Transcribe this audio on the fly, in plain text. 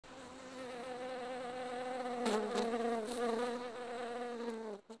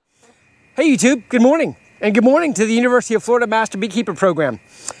Hey YouTube, good morning, and good morning to the University of Florida Master Beekeeper program.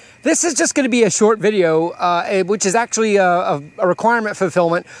 This is just going to be a short video, which is actually a requirement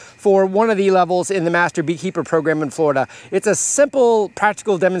fulfillment for one of the levels in the Master Beekeeper program in Florida. It's a simple,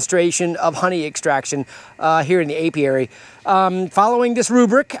 practical demonstration of honey extraction here in the apiary. Following this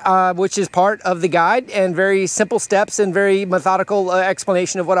rubric, which is part of the guide, and very simple steps and very methodical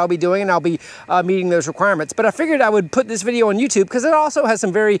explanation of what I'll be doing, and I'll be meeting those requirements. But I figured I would put this video on YouTube because it also has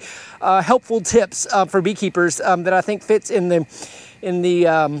some very helpful tips for beekeepers that I think fits in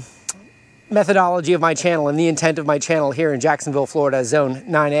the methodology of my channel and the intent of my channel here in Jacksonville, Florida, Zone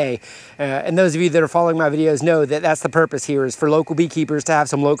 9A. And those of you that are following my videos know that that's the purpose here, is for local beekeepers to have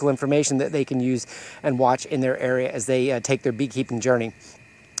some local information that they can use and watch in their area as they take their beekeeping journey.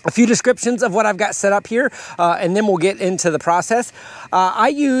 A few descriptions of what I've got set up here, and then we'll get into the process. I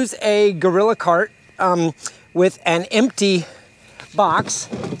use a Gorilla cart with an empty box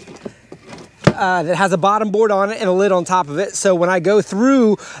that has a bottom board on it and a lid on top of it. So when I go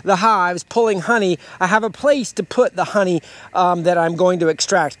through the hives pulling honey, I have a place to put the honey that I'm going to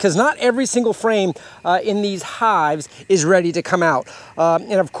extract, because not every single frame in these hives is ready to come out.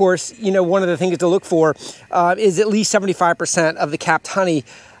 And of course, you know, one of the things to look for is at least 75% of the capped honey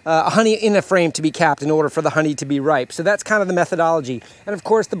in a frame to be capped in order for the honey to be ripe. So that's kind of the methodology. And of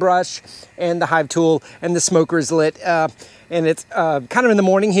course the brush and the hive tool and the smoker is lit. And it's kind of in the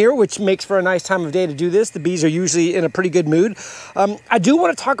morning here, which makes for a nice time of day to do this. The bees are usually in a pretty good mood. I do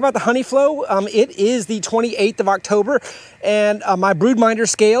want to talk about the honey flow. It is the 28th of October, and my broodminder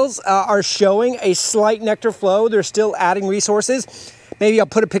scales are showing a slight nectar flow. They're still adding resources. Maybe I'll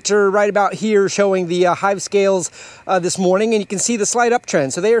put a picture right about here showing the hive scales this morning, and you can see the slight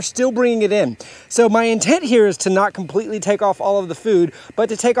uptrend. So they are still bringing it in. So my intent here is to not completely take off all of the food, but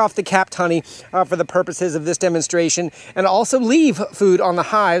to take off the capped honey for the purposes of this demonstration, and also leave food on the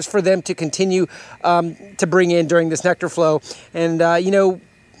hives for them to continue to bring in during this nectar flow. And you know,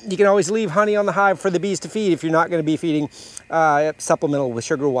 you can always leave honey on the hive for the bees to feed if you're not going to be feeding supplemental with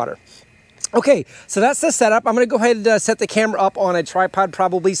sugar water. Okay, so that's the setup. I'm going to go ahead and set the camera up on a tripod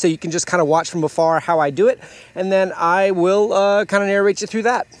probably, so you can just kind of watch from afar how I do it, and then I will kind of narrate you through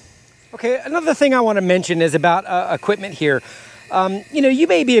that. Okay, another thing I want to mention is about equipment here. You know, you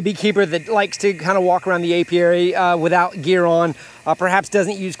may be a beekeeper that likes to kind of walk around the apiary without gear on, perhaps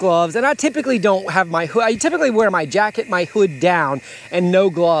doesn't use gloves, and I typically don't have my hood. I typically wear my jacket, my hood down, and no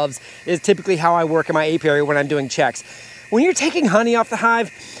gloves is typically how I work in my apiary when I'm doing checks. When you're taking honey off the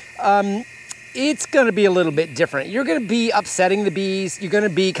hive, it's going to be a little bit different. You're going to be upsetting the bees. You're going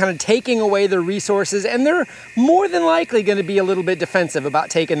to be kind of taking away their resources, and they're more than likely going to be a little bit defensive about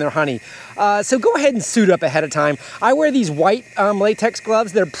taking their honey. So go ahead and suit up ahead of time. I wear these white latex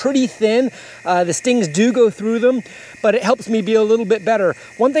gloves. They're pretty thin. The stings do go through them, but it helps me be a little bit better.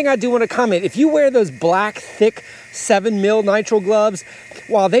 One thing I do want to comment, if you wear those black, thick 7mm nitrile gloves,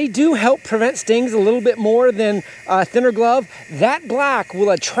 while they do help prevent stings a little bit more than a thinner glove, that black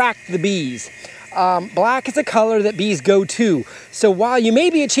will attract the bees. Black is a color that bees go to. So while you may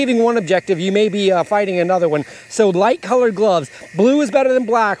be achieving one objective, you may be fighting another one. So light colored gloves, blue is better than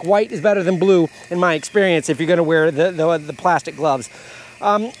black, white is better than blue in my experience if you're going to wear the plastic gloves.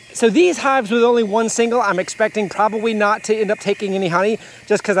 So these hives with only one single, I'm expecting probably not to end up taking any honey,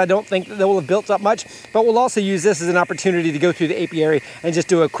 just because I don't think they will have built up much. But we'll also use this as an opportunity to go through the apiary and just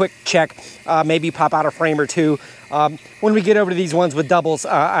do a quick check, maybe pop out a frame or two. When we get over to these ones with doubles,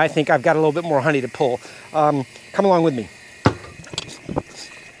 I think I've got a little bit more honey to pull. Come along with me.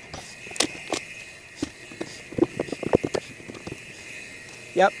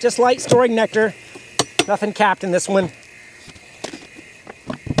 Yep, just light storing nectar. Nothing capped in this one.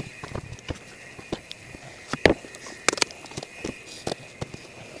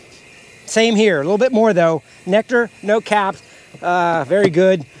 Same here, a little bit more though. Nectar, no caps, very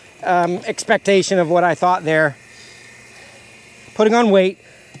good. Expectation of what I thought there. Putting on weight,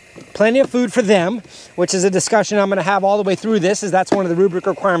 plenty of food for them, which is a discussion I'm gonna have all the way through this, as that's one of the rubric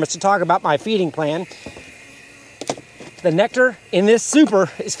requirements to talk about my feeding plan. The nectar in this super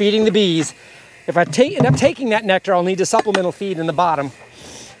is feeding the bees. If I end up taking that nectar, I'll need a supplemental feed in the bottom.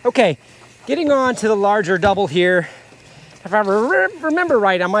 Okay, getting on to the larger double here. If I remember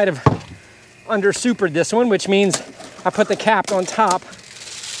right, I might have under-supered this one, which means I put the cap on top.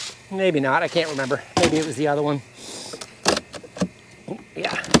 Maybe not, I can't remember. Maybe it was the other one.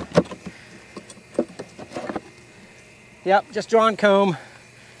 Yeah. Yep, just drawn comb,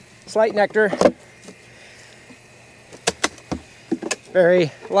 slight nectar.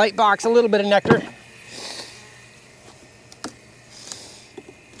 Very light box, a little bit of nectar.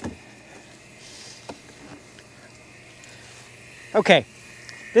 Okay,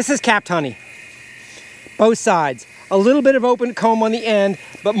 this is capped honey. Both sides. A little bit of open comb on the end,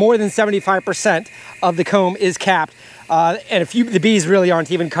 but more than 75% of the comb is capped. And the bees really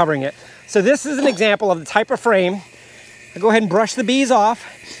aren't even covering it. So this is an example of the type of frame. I go ahead and brush the bees off.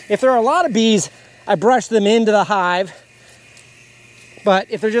 If there are a lot of bees, I brush them into the hive. But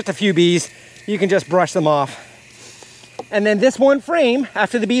if there's just a few bees, you can just brush them off. And then this one frame,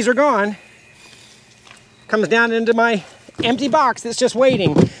 after the bees are gone, comes down into my empty box that's just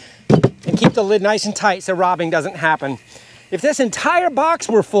waiting, and keep the lid nice and tight so robbing doesn't happen. If this entire box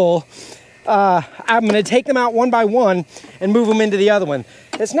were full, I'm going to take them out one by one and move them into the other one.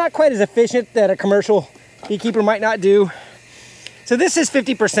 It's not quite as efficient that a commercial beekeeper might not do. So this is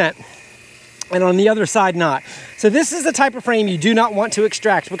 50%, and on the other side not. So this is the type of frame you do not want to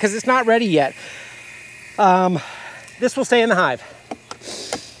extract because it's not ready yet. This will stay in the hive.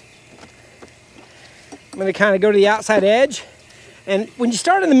 I'm going to kind of go to the outside edge. And when you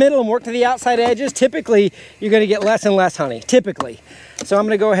start in the middle and work to the outside edges, typically you're going to get less and less honey, typically. So I'm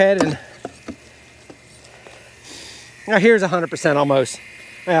going to go ahead and, now here's 100% almost.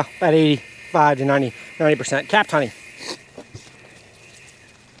 Well, about 85 to 90% capped honey.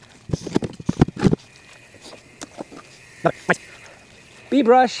 Bee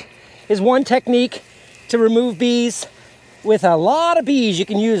brush is one technique to remove bees. With a lot of bees, you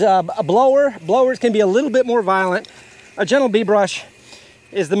can use a blower. Blowers can be a little bit more violent. A gentle bee brush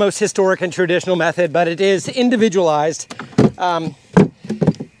is the most historic and traditional method, but it is individualized. While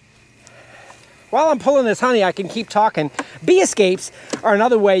I'm pulling this honey, I can keep talking. Bee escapes are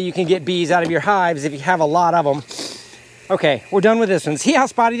another way you can get bees out of your hives if you have a lot of them. Okay, we're done with this one. See how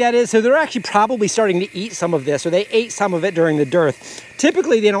spotty that is? So they're actually probably starting to eat some of this, or they ate some of it during the dearth.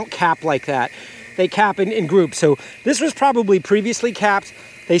 Typically, they don't cap like that. They cap in groups. So this was probably previously capped.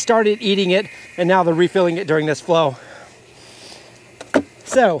 They started eating it, and now they're refilling it during this flow.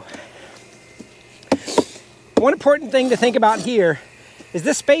 So, one important thing to think about here is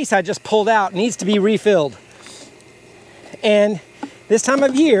this space I just pulled out needs to be refilled. And this time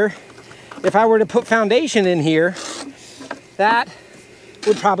of year, if I were to put foundation in here, that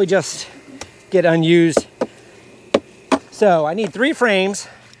would probably just get unused. So I need 3 frames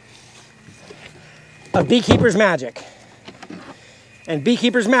of Beekeeper's Magic. And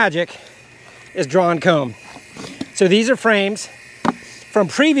Beekeeper's Magic is drawn comb. So these are frames from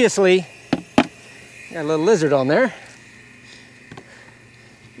previously, got a little lizard on there.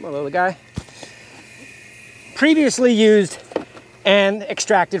 Come on, little guy. Previously used and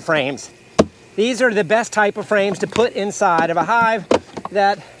extracted frames. These are the best type of frames to put inside of a hive.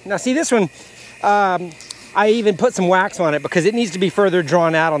 Now see this one, I even put some wax on it because it needs to be further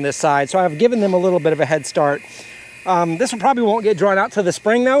drawn out on this side. So I've given them a little bit of a head start. This one probably won't get drawn out till the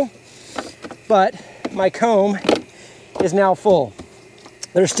spring though, but my comb is now full.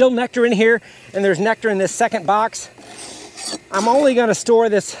 There's still nectar in here, and there's nectar in this second box. I'm only going to store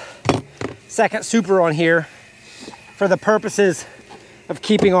this second super on here for the purposes of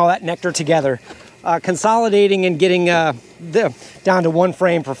keeping all that nectar together. Consolidating and getting down to 1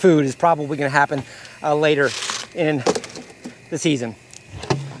 frame for food is probably going to happen later in the season.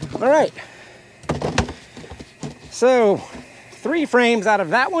 All right. So 3 frames out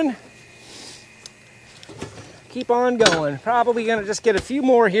of that one. Keep on going. Probably gonna just get a few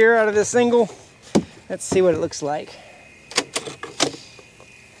more here out of this single. Let's see what it looks like.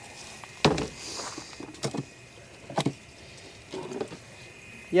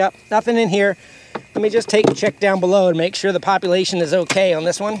 Yep, nothing in here. Let me just take a check down below and make sure the population is okay on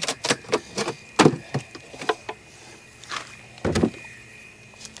this one.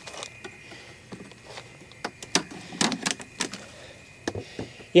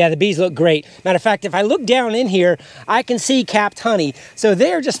 Yeah, the bees look great. Matter of fact, if I look down in here, I can see capped honey. So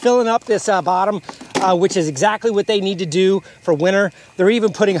they're just filling up this bottom, which is exactly what they need to do for winter. They're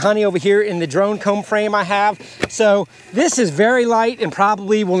even putting honey over here in the drone comb frame I have. So this is very light and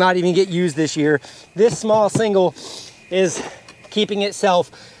probably will not even get used this year. This small single is keeping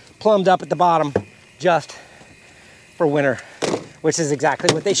itself plumbed up at the bottom just for winter, which is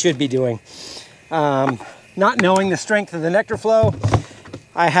exactly what they should be doing. Not knowing the strength of the nectar flow,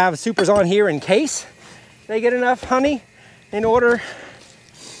 I have supers on here in case they get enough honey in order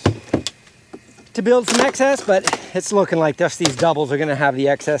to build some excess, but it's looking like just these doubles are going to have the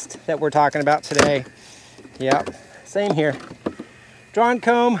excess that we're talking about today. Yep, same here. Drawn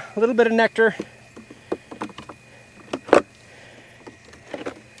comb, a little bit of nectar.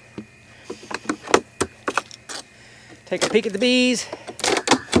 Take a peek at the bees.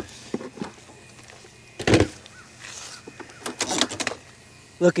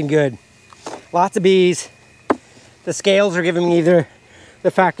 Looking good. Lots of bees. The scales are giving me either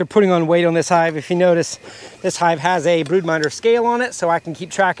the fact of putting on weight on this hive. If you notice, this hive has a broodminder scale on it, so I can keep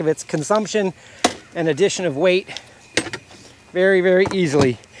track of its consumption and addition of weight very, very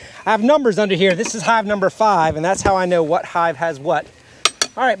easily. I have numbers under here. This is hive number 5, and that's how I know what hive has what.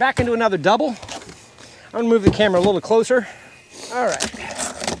 All right, back into another double. I'm gonna move the camera a little closer. All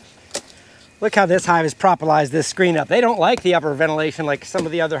right. Look how this hive has propolized this screen up. They don't like the upper ventilation like some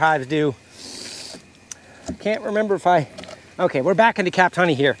of the other hives do. Can't remember if okay, we're back into capped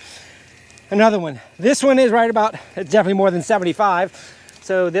honey here. Another one. This one is right about, it's definitely more than 75.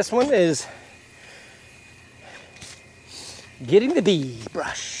 So this one is getting the bee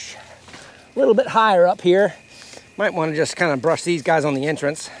brush. A little bit higher up here. Might want to just kind of brush these guys on the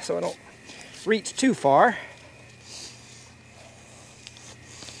entrance so I don't reach too far.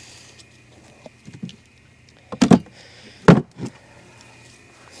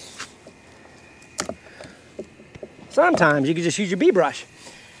 Sometimes you can just use your bee brush.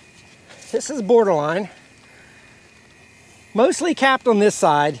 This is borderline. Mostly capped on this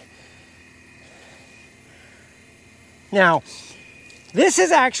side. Now, this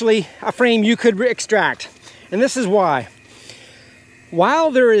is actually a frame you could extract, and this is why.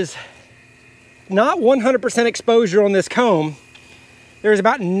 While there is not 100% exposure on this comb, there is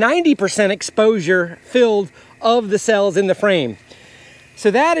about 90% exposure filled of the cells in the frame.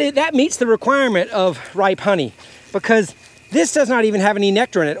 So that meets the requirement of ripe honey, because this does not even have any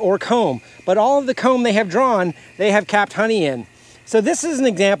nectar in it or comb, but all of the comb they have drawn, they have capped honey in. So this is an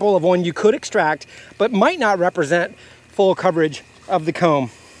example of one you could extract, but might not represent full coverage of the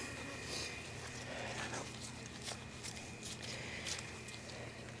comb.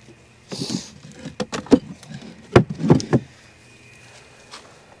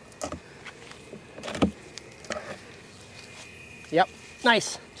 Yep,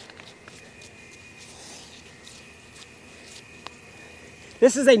 nice.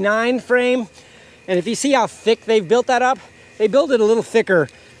 This is a 9 frame, and if you see how thick they've built that up, they build it a little thicker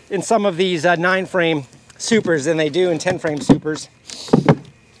in some of these 9 frame supers than they do in 10 frame supers.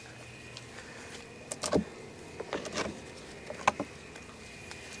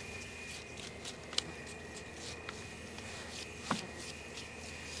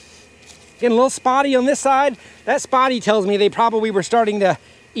 Getting a little spotty on this side. That spotty tells me they probably were starting to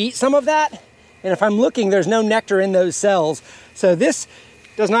eat some of that. And if I'm looking, there's no nectar in those cells. So this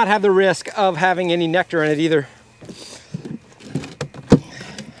does not have the risk of having any nectar in it either.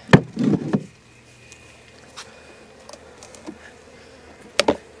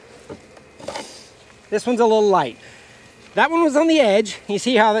 This one's a little light. That one was on the edge. You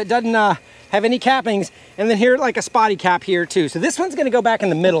see how that doesn't have any cappings. And then here, like a spotty cap here too. So this one's gonna go back in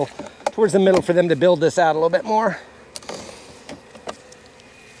the middle, towards the middle, for them to build this out a little bit more.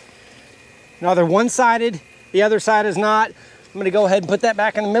 Now they're one-sided, the other side is not. I'm gonna go ahead and put that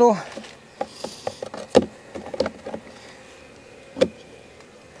back in the middle.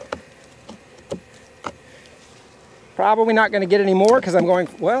 Probably not gonna get any more because I'm going,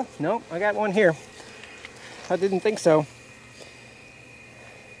 well, no, I got one here. I didn't think so.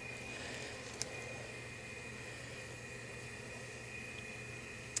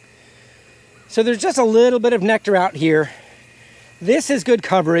 So there's just a little bit of nectar out here. This is good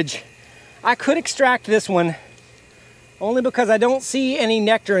coverage. I could extract this one only because I don't see any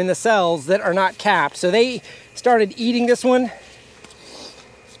nectar in the cells that are not capped. So they started eating this one.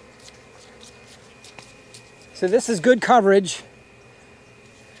 So this is good coverage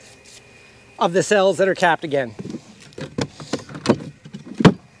of the cells that are capped again.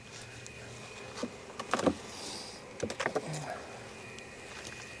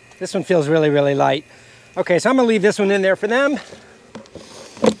 This one feels really, really light. Okay, so I'm gonna leave this one in there for them.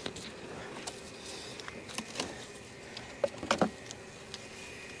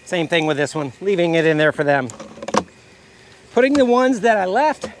 Same thing with this one, leaving it in there for them. Putting the ones that I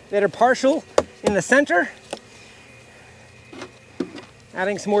left that are partial in the center.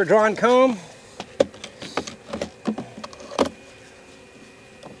 Adding some more drawn comb.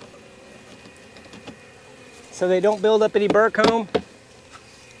 So they don't build up any burr comb.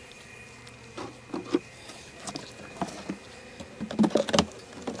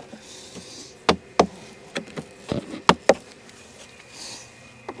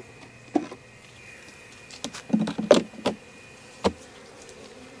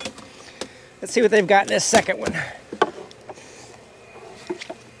 Let's see what they've got in this second one.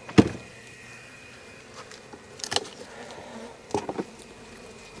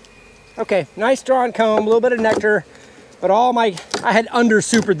 Okay, nice drawn comb, a little bit of nectar, but I had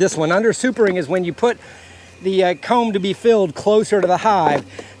under-supered this one. Under-supering is when you put the comb to be filled closer to the hive.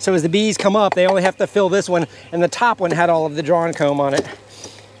 So as the bees come up, they only have to fill this one, and the top one had all of the drawn comb on it.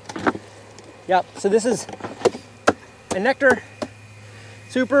 Yep, so this is a nectar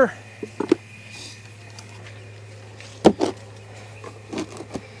super.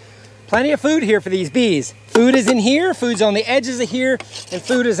 Plenty of food here for these bees. Food is in here, food's on the edges of here, and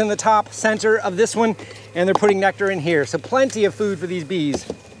food is in the top center of this one, and they're putting nectar in here. So plenty of food for these bees.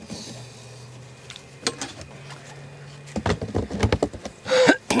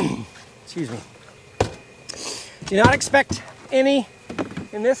 Excuse me. Do not expect any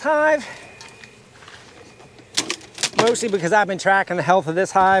in this hive, mostly because I've been tracking the health of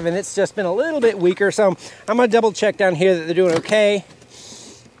this hive and it's just been a little bit weaker. So I'm gonna double check down here that they're doing okay.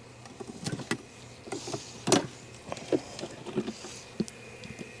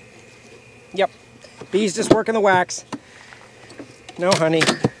 Yep, bees just working the wax. No honey.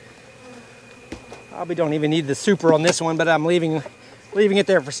 Probably don't even need the super on this one, but I'm leaving it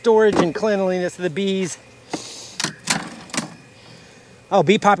there for storage and cleanliness of the bees. Oh,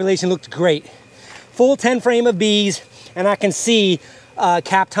 bee population looked great. Full 10 frame of bees, and I can see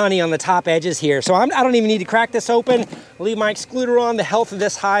capped honey on the top edges here. So I don't even need to crack this open. Leave my excluder on. The health of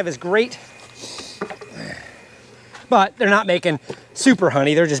this hive is great. But they're not making super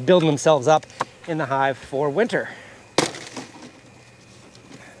honey. They're just building themselves up in the hive for winter.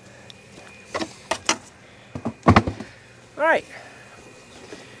 All right.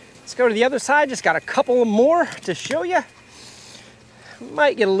 Let's go to the other side. Just got a couple more to show you.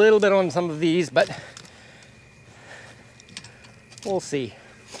 Might get a little bit on some of these, but we'll see.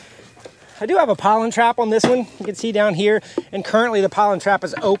 I do have a pollen trap on this one. You can see down here, and currently the pollen trap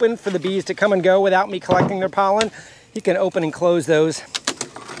is open for the bees to come and go without me collecting their pollen. You can open and close those.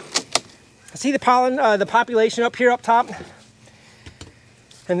 See the pollen, the population up here up top?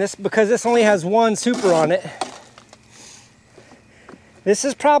 And this, because this only has one super on it, this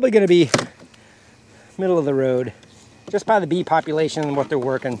is probably going to be middle of the road, just by the bee population and what they're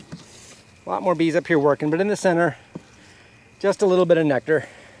working. A lot more bees up here working, but in the center, just a little bit of nectar.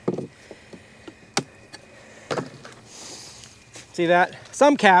 See that?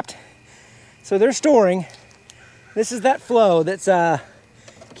 Some capped, so they're storing. This is that flow that's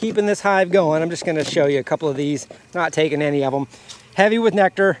keeping this hive going. I'm just going to show you a couple of these, not taking any of them. Heavy with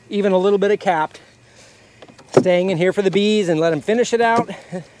nectar, even a little bit of capped. Staying in here for the bees and let them finish it out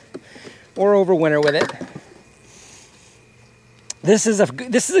or overwinter with it. This is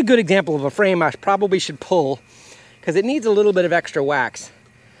a good example of a frame I probably should pull because it needs a little bit of extra wax.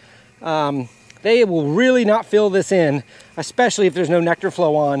 They will really not fill this in, especially if there's no nectar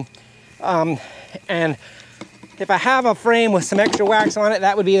flow on. And if I have a frame with some extra wax on it,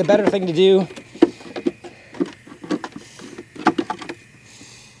 that would be the better thing to do.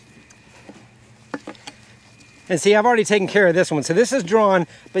 And see, I've already taken care of this one. So this is drawn,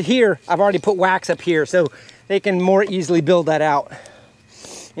 but here, I've already put wax up here, so they can more easily build that out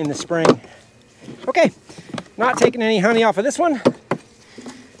in the spring. Okay, not taking any honey off of this one.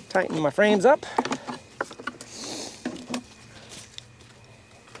 Tighten my frames up.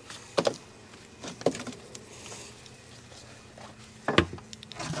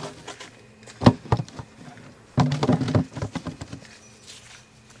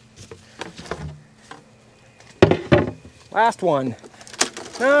 Last one.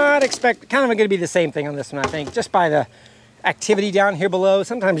 Not expect, kind of going to be the same thing on this one, I think, just by the activity down here below.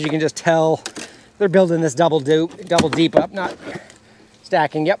 Sometimes you can just tell they're building this double deep up, not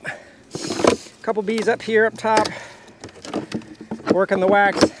stacking. Yep. Couple bees up here up top, working the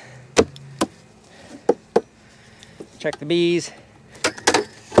wax. Check the bees.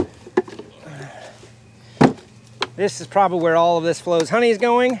 This is probably where all of this flows honey is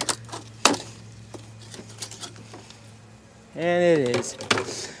going. And it is.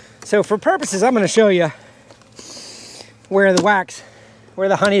 So for purposes, I'm going to show you where the wax, where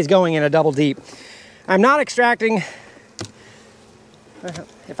the honey is going in a double deep. I'm not extracting,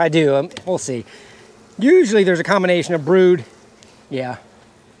 if I do, we'll see. Usually there's a combination of brood, yeah,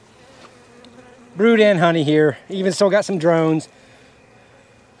 brood and honey here. Even still got some drones.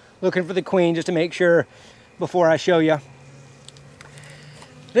 Looking for the queen just to make sure before I show you.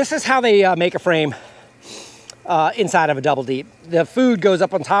 This is how they make a frame. Inside of a double deep. The food goes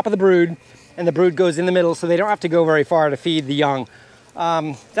up on top of the brood and the brood goes in the middle, so they don't have to go very far to feed the young.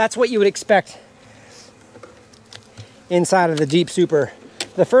 That's what you would expect inside of the deep super.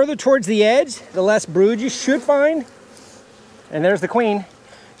 The further towards the edge, the less brood you should find. And there's the queen,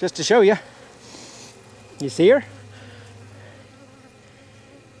 just to show you. You see her?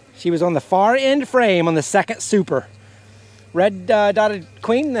 She was on the far end frame on the second super. Red dotted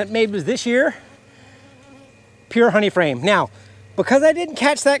queen that made was this year. pure honey frame. Now, because I didn't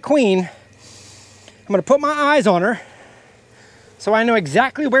catch that queen, I'm gonna put my eyes on her so I know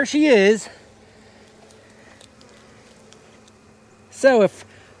exactly where she is. So if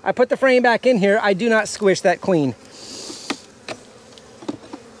I put the frame back in here, I do not squish that queen.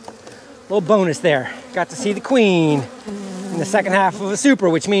 Little bonus there. Got to see the queen in the second half of a super,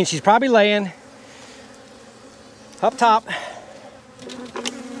 which means she's probably laying up top.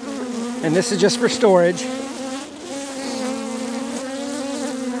 And this is just for storage.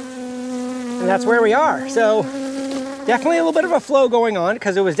 And that's where we are. So definitely a little bit of a flow going on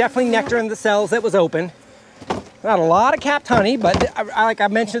because it was definitely nectar in the cells that was open. Not a lot of capped honey, but like I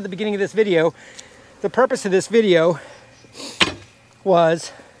mentioned at the beginning of this video, the purpose of this video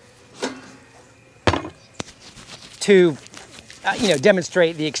was to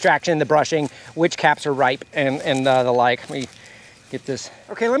demonstrate the extraction, the brushing, which caps are ripe, and the like. Let me get this.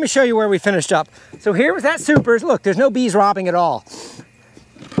 Okay, let me show you where we finished up. So here was that supers. Look, there's no bees robbing at all.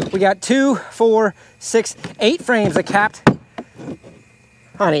 We got 2, 4, 6, 8 frames of capped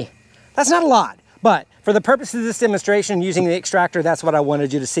honey. That's not a lot, but for the purpose of this demonstration using the extractor, that's what I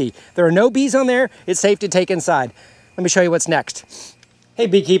wanted you to see. There are no bees on there. It's safe to take inside. Let me show you what's next. Hey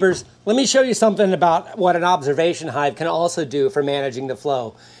beekeepers, let me show you something about what an observation hive can also do for managing the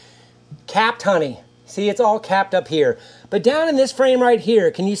flow. Capped honey. See, it's all capped up here. But down in this frame right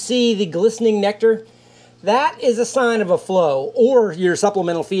here, can you see the glistening nectar? That is a sign of a flow, or you're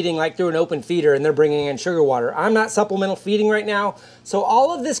supplemental feeding like through an open feeder and they're bringing in sugar water. I'm not supplemental feeding right now, so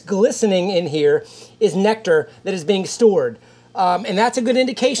all of this glistening in here is nectar that is being stored. And that's a good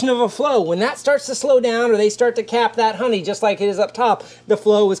indication of a flow. When that starts to slow down or they start to cap that honey just like it is up top, the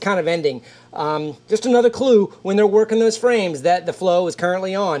flow is kind of ending. Just another clue when they're working those frames that the flow is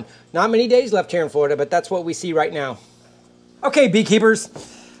currently on. Not many days left here in Florida, but that's what we see right now. Okay, beekeepers,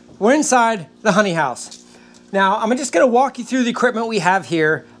 we're inside the honey house. Now, I'm just gonna walk you through the equipment we have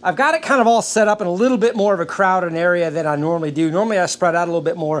here. I've got it kind of all set up in a little bit more of a crowded area than I normally do. Normally I spread out a little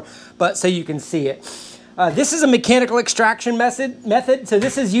bit more, but so you can see it. This is a mechanical extraction method. So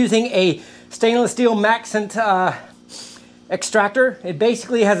this is using a stainless steel Maxent extractor. It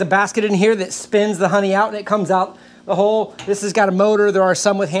basically has a basket in here that spins the honey out and it comes out the hole. This has got a motor. There are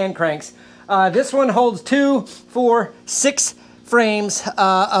some with hand cranks. This one holds 2, 4, 6 frames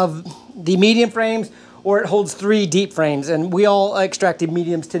of the medium frames, or it holds 3 deep frames, and we all extracted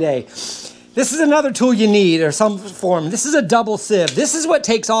mediums today. This is another tool you need, or some form. This is a double sieve. This is what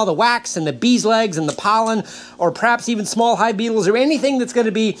takes all the wax and the bees' legs and the pollen, or perhaps even small hive beetles, or anything that's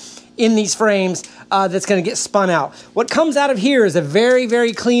gonna be in these frames that's gonna get spun out. What comes out of here is a very,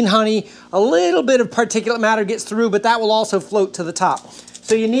 very clean honey. A little bit of particulate matter gets through, but that will also float to the top.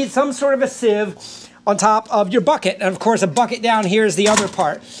 So you need some sort of a sieve on top of your bucket. And of course, a bucket down here is the other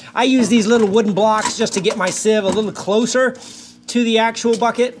part. I use these little wooden blocks just to get my sieve a little closer to the actual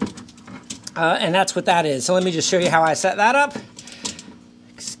bucket. And that's what that is. So let me just show you how I set that up.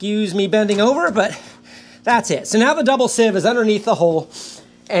 Excuse me bending over, but that's it. So now the double sieve is underneath the hole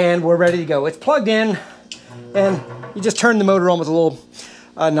and we're ready to go. It's plugged in and you just turn the motor on with a little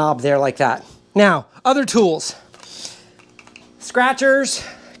knob there like that. Now, other tools. Scratchers,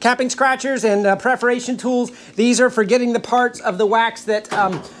 capping scratchers and perforation tools. These are for getting the parts of the wax that,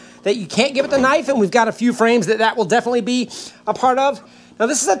 that you can't get with the knife, and we've got a few frames that will definitely be a part of. Now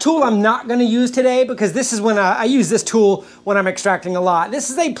this is a tool I'm not going to use today because this is when I use this tool when I'm extracting a lot.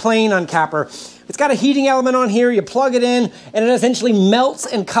 This is a plain uncapper. It's got a heating element on here. You plug it in and it essentially melts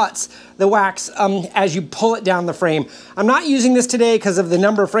and cuts the wax as you pull it down the frame. I'm not using this today because of the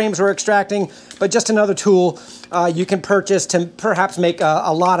number of frames we're extracting, but just another tool you can purchase to perhaps make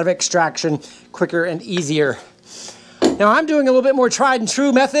a lot of extraction quicker and easier. Now I'm doing a little bit more tried and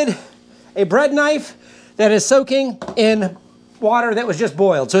true method, a bread knife that is soaking in water that was just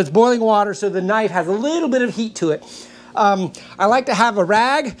boiled. So it's boiling water, so the knife has a little bit of heat to it. I like to have a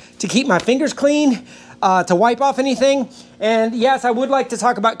rag to keep my fingers clean, to wipe off anything. And yes, I would like to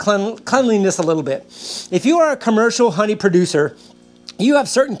talk about cleanliness a little bit. If you are a commercial honey producer, you have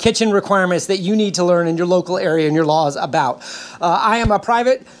certain kitchen requirements that you need to learn in your local area and your laws about. I am a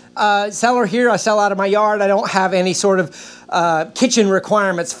private seller here. I sell out of my yard. I don't have any sort of kitchen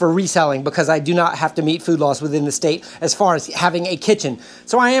requirements for reselling because I do not have to meet food laws within the state as far as having a kitchen.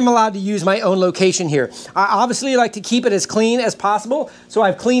 So I am allowed to use my own location here. I obviously like to keep it as clean as possible. So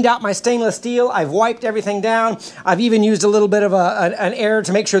I've cleaned out my stainless steel. I've wiped everything down. I've even used a little bit of an air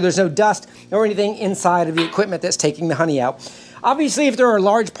to make sure there's no dust or anything inside of the equipment that's taking the honey out. Obviously, if there are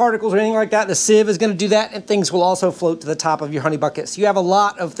large particles or anything like that, the sieve is going to do that, and things will also float to the top of your honey bucket. So you have a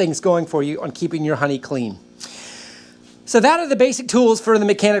lot of things going for you on keeping your honey clean. So that are the basic tools for the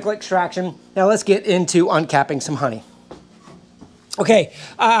mechanical extraction. Now let's get into uncapping some honey. Okay,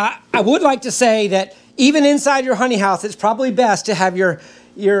 I would like to say that even inside your honey house, it's probably best to have your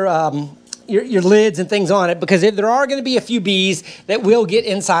lids and things on it, because there are going to be a few bees that will get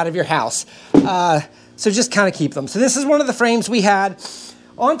inside of your house. So just kind of keep them. So this is one of the frames we had.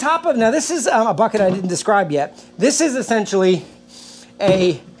 On top of, now this is a bucket I didn't describe yet. This is essentially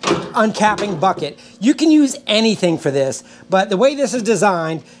a uncapping bucket. You can use anything for this, but the way this is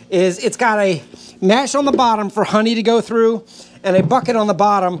designed is it's got a mesh on the bottom for honey to go through and a bucket on the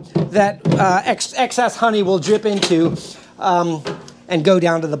bottom that excess honey will drip into and go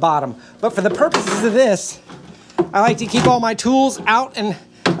down to the bottom. But for the purposes of this, I like to keep all my tools out and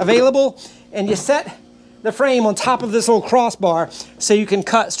available, and you set the frame on top of this little crossbar so you can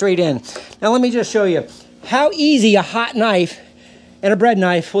cut straight in. Now let me just show you how easy a hot knife and a bread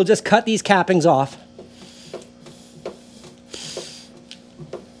knife will just cut these cappings off.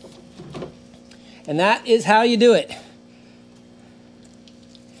 And that is how you do it.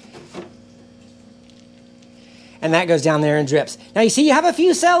 And that goes down there and drips. Now you see you have a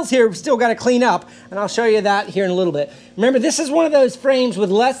few cells here we've still got to clean up, and I'll show you that here in a little bit. Remember, this is one of those frames with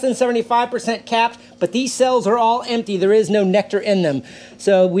less than 75% capped, but these cells are all empty. There is no nectar in them.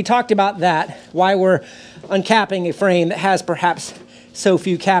 So we talked about that, why we're uncapping a frame that has perhaps so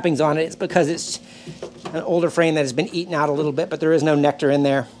few cappings on it. It's because it's an older frame that has been eaten out a little bit, but there is no nectar in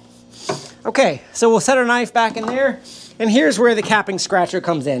there. Okay, so we'll set our knife back in there, and here's where the capping scratcher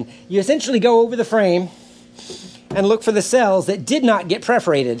comes in. You essentially go over the frame and look for the cells that did not get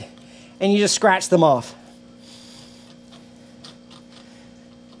perforated, and you just scratch them off.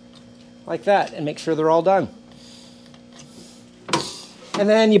 Like that, and make sure they're all done. And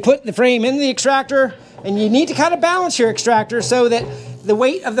then you put the frame in the extractor, and you need to kind of balance your extractor so that the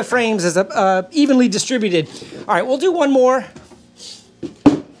weight of the frames is evenly distributed. All right, we'll do one more,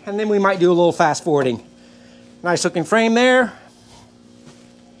 and then we might do a little fast forwarding. Nice looking frame there.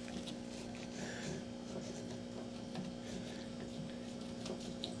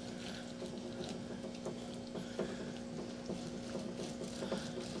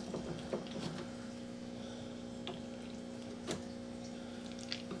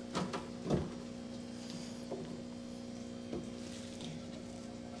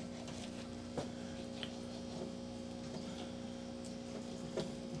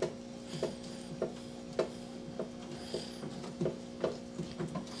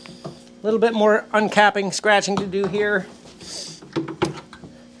 A little bit more uncapping, scratching to do here.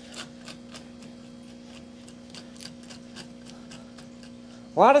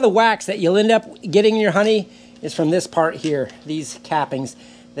 A lot of the wax that you'll end up getting in your honey is from this part here, these cappings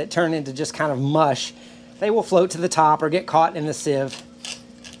that turn into just kind of mush. They will float to the top or get caught in the sieve.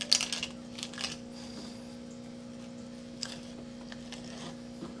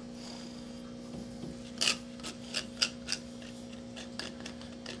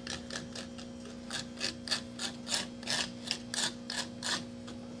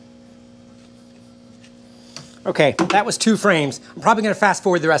 Okay, that was 2 frames. I'm probably going to fast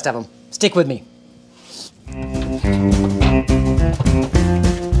forward the rest of them. Stick with me.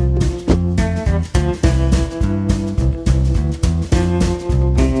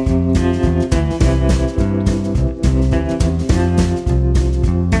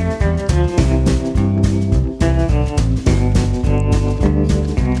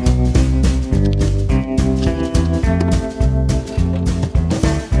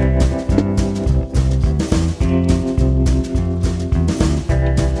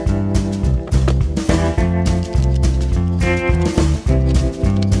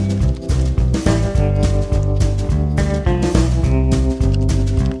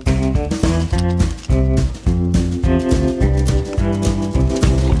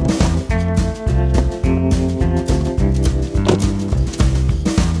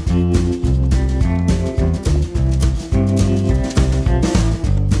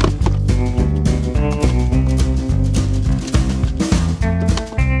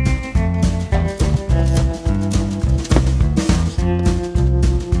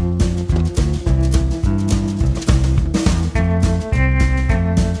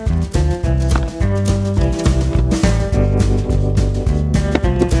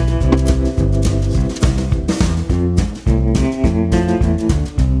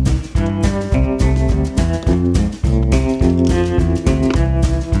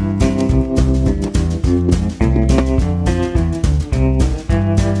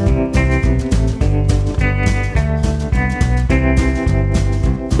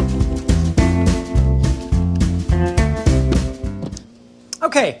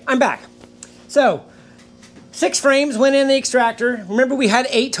 Okay, I'm back. So, 6 frames went in the extractor. Remember, we had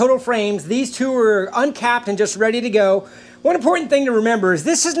 8 total frames. These 2 were uncapped and just ready to go. One important thing to remember is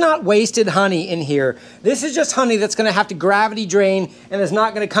this is not wasted honey in here. This is just honey that's gonna have to gravity drain and is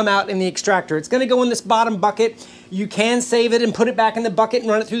not gonna come out in the extractor. It's gonna go in this bottom bucket. You can save it and put it back in the bucket and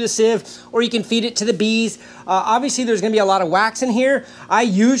run it through the sieve, or you can feed it to the bees. Obviously, there's gonna be a lot of wax in here. I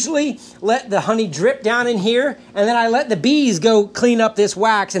usually let the honey drip down in here, and then I let the bees go clean up this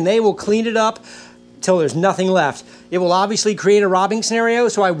wax, and they will clean it up till there's nothing left. It will obviously create a robbing scenario,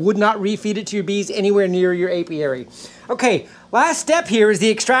 so I would not refeed it to your bees anywhere near your apiary. Okay, last step here is the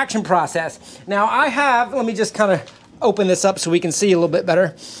extraction process. Now I have, let me just kind of open this up so we can see a little bit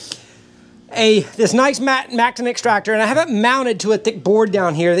better. This nice Macton extractor, and I have it mounted to a thick board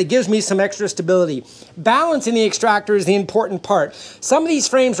down here that gives me some extra stability. Balance in the extractor is the important part. Some of these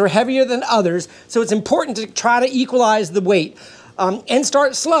frames are heavier than others, so it's important to try to equalize the weight. And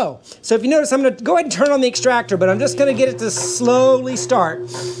start slow. So if you notice, I'm going to go ahead and turn on the extractor, but I'm just going to get it to slowly start.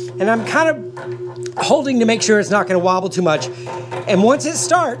 And I'm kind of holding to make sure it's not going to wobble too much. And once it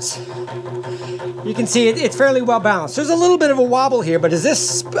starts, you can see it's fairly well balanced. There's a little bit of a wobble here, but as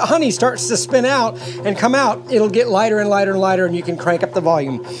this honey starts to spin out and come out, it'll get lighter and lighter and lighter, and you can crank up the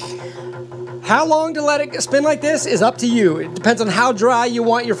volume. How long to let it spin like this is up to you. It depends on how dry you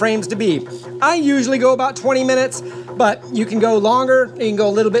want your frames to be. I usually go about 20 minutes, but you can go longer, you can go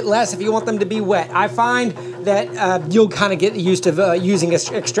a little bit less if you want them to be wet. I find that you'll kind of get used to using an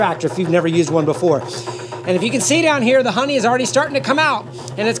extractor if you've never used one before. And if you can see down here, the honey is already starting to come out,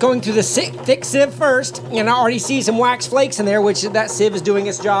 and it's going through the thick sieve first, and I already see some wax flakes in there, which that sieve is doing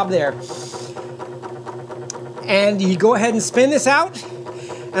its job there. And you go ahead and spin this out,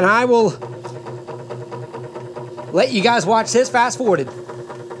 and I will let you guys watch this fast forwarded.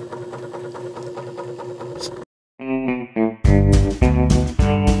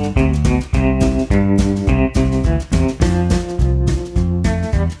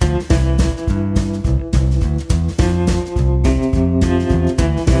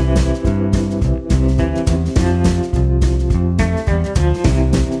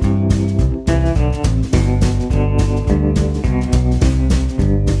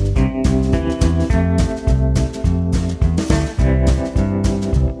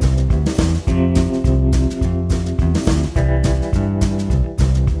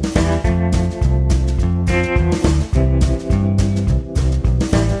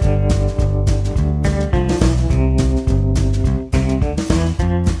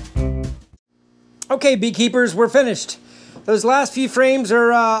 Okay, beekeepers, we're finished. Those last few frames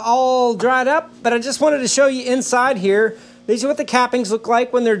are all dried up, but I just wanted to show you inside here. These are what the cappings look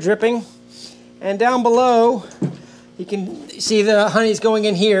like when they're dripping. And down below, you can see the honey's going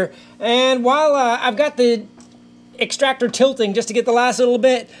in here. And while I've got the extractor tilting just to get the last little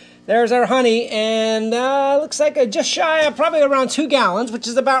bit, there's our honey, and looks like just shy of probably around 2 gallons, which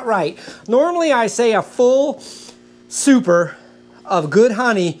is about right. Normally I say a full super of good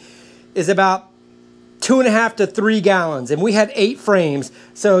honey is about 2.5 to 3 gallons, and we had 8 frames,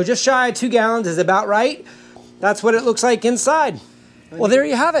 so just shy of 2 gallons is about right. That's what it looks like inside. Well, there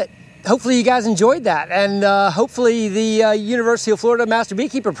you have it. Hopefully you guys enjoyed that, and hopefully the University of Florida Master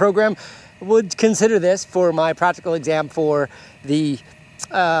Beekeeper program would consider this for my practical exam for the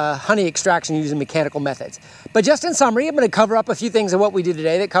honey extraction using mechanical methods. But just in summary, I'm going to cover up a few things of what we did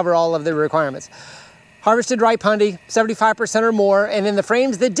today that cover all of the requirements. Harvested ripe honey, 75% or more, and in the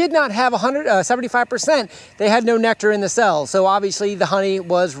frames that did not have 75%, they had no nectar in the cells, so obviously the honey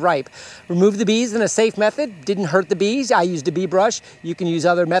was ripe. Remove the bees in a safe method, didn't hurt the bees. I used a bee brush. You can use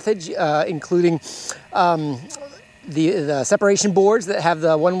other methods, including the separation boards that have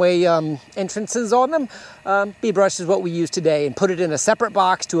the one-way entrances on them. Bee brush is what we use today, and put it in a separate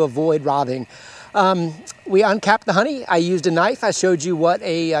box to avoid robbing. We uncapped the honey. I used a knife. I showed you what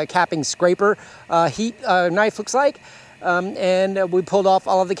a capping scraper heat knife looks like. And we pulled off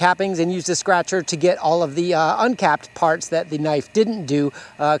all of the cappings and used a scratcher to get all of the uncapped parts that the knife didn't do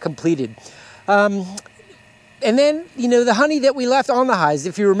completed. And then, you know, the honey that we left on the hives,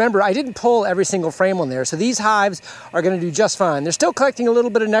 if you remember, I didn't pull every single frame on there. So these hives are going to do just fine. They're still collecting a little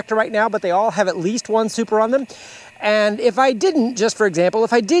bit of nectar right now, but they all have at least 1 super on them. And if I didn't, just for example,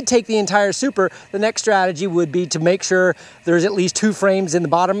 if I did take the entire super, the next strategy would be to make sure there's at least 2 frames in the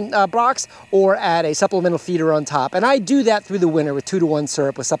bottom box, or add a supplemental feeder on top. And I do that through the winter with 2-to-1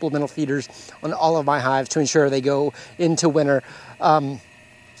 syrup with supplemental feeders on all of my hives to ensure they go into winter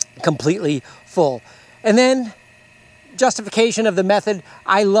completely full. And then justification of the method.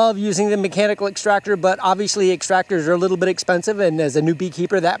 I love using the mechanical extractor, but obviously extractors are a little bit expensive, and as a new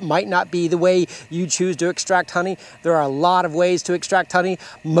beekeeper, that might not be the way you choose to extract honey. There are a lot of ways to extract honey.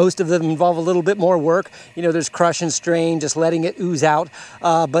 Most of them involve a little bit more work. You know, there's crush and strain, just letting it ooze out.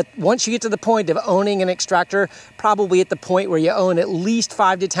 But once you get to the point of owning an extractor, probably at the point where you own at least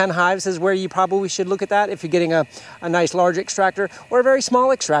 5 to 10 hives is where you probably should look at that if you're getting a nice large extractor or a very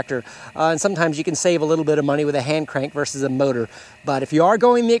small extractor. And sometimes you can save a little bit of money with a hand crank versus a motor. But if you are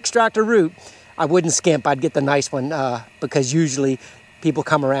going the extractor route, I wouldn't skimp. I'd get the nice one because usually people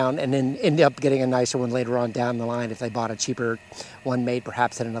come around and then end up getting a nicer one later on down the line if they bought a cheaper one made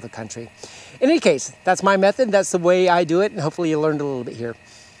perhaps in another country. In any case, that's my method. That's the way I do it, and hopefully you learned a little bit here.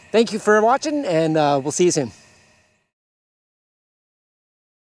 Thank you for watching, and we'll see you soon.